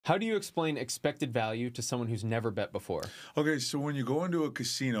How do you explain expected value to someone who's never bet before? Okay, so when you go into a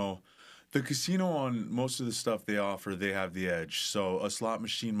casino, the casino on most of the stuff they offer, they have the edge. So a slot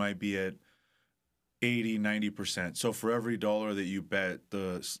machine might be at 80, 90%. So for every dollar that you bet,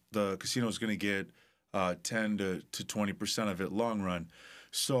 the casino is going to get 10 to 20% of it long run.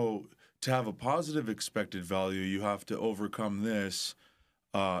 So to have a positive expected value, you have to overcome this.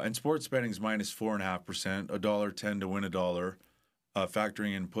 And sports betting is minus 4.5%, $1.10 to win a dollar.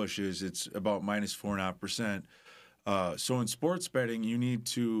 Factoring in pushes, it's about minus 4.5%. So in sports betting, you need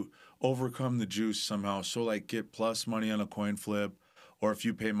to overcome the juice somehow. So like get plus money on a coin flip, or if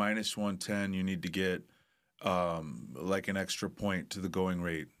you pay minus 110, you need to get like an extra point to the going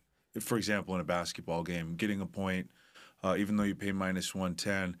rate. For example, in a basketball game, getting a point, even though you pay minus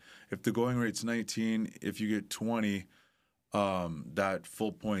 110, if the going rate's 19, if you get 20, that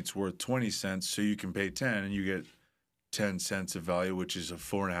full point's worth 20 cents. So you can pay 10 and you get 10 cents of value, which is a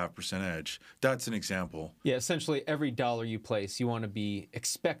 4.5% edge. That's an example. Yeah, essentially every dollar you place, you want to be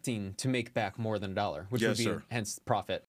expecting to make back more than a dollar, which would Yes, be sir. hence profit.